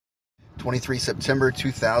23 September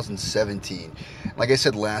 2017. Like I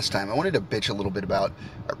said last time, I wanted to bitch a little bit about,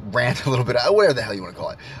 rant a little bit, whatever the hell you want to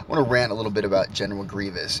call it. I want to rant a little bit about General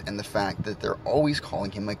Grievous and the fact that they're always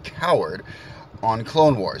calling him a coward on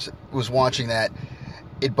Clone Wars. I was watching that.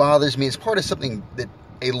 It bothers me. It's part of something that,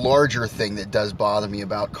 a larger thing that does bother me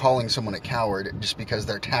about calling someone a coward just because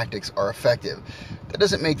their tactics are effective. That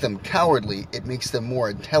doesn't make them cowardly. It makes them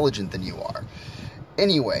more intelligent than you are.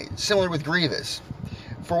 Anyway, similar with Grievous.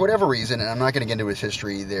 For whatever reason, and I'm not going to get into his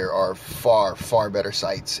history, there are far, far better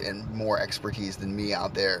sites and more expertise than me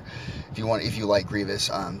out there. If you like Grievous,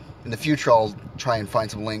 in the future I'll try and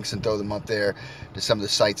find some links and throw them up there to some of the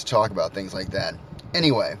sites to talk about things like that.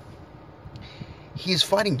 Anyway, he's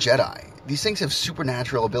fighting Jedi. These things have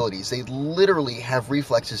supernatural abilities. They literally have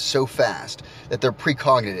reflexes so fast that they're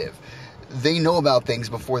precognitive. They know about things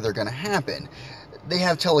before they're going to happen. They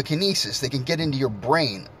have telekinesis. They can get into your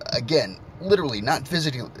brain. Again, literally, not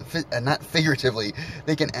physically, not figuratively.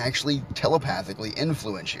 They can actually telepathically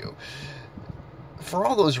influence you. For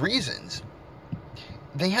all those reasons,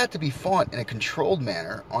 they have to be fought in a controlled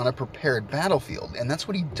manner on a prepared battlefield, and that's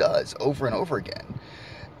what he does over and over again.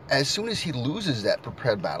 As soon as he loses that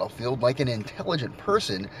prepared battlefield, like an intelligent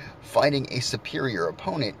person fighting a superior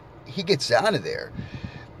opponent, he gets out of there.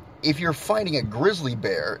 If you're fighting a grizzly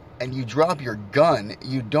bear and you drop your gun,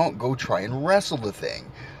 you don't go try and wrestle the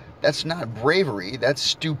thing. That's not bravery, that's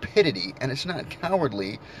stupidity, and it's not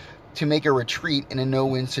cowardly to make a retreat in a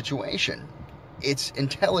no-win situation. It's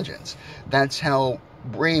intelligence. That's how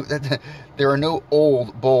brave. There are no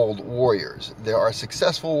old, bold warriors. There are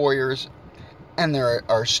successful warriors, and there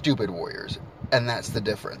are stupid warriors, and that's the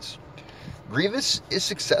difference. Grievous is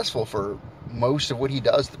successful for most of what he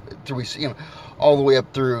does. We see him all the way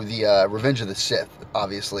up through the Revenge of the Sith.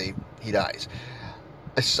 Obviously, he dies.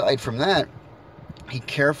 Aside from that, he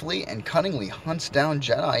carefully and cunningly hunts down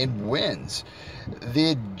Jedi and wins.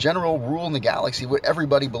 The general rule in the galaxy, what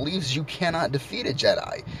everybody believes, you cannot defeat a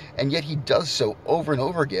Jedi, and yet he does so over and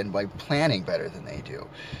over again by planning better than they do.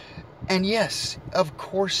 And yes, of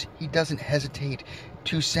course, he doesn't hesitate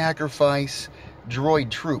to sacrifice droid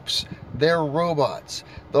troops. They're robots.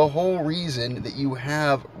 The whole reason that you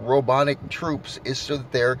have robotic troops is so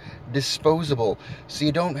that they're disposable, so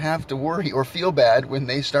you don't have to worry or feel bad when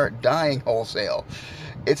they start dying wholesale.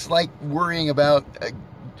 It's like worrying about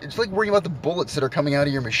the bullets that are coming out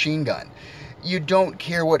of your machine gun. You don't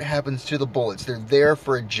care what happens to the bullets. They're there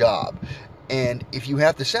for a job. And if you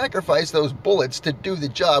have to sacrifice those bullets to do the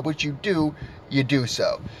job, which you do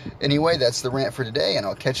so. Anyway, that's the rant for today, and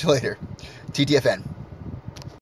I'll catch you later. TTFN.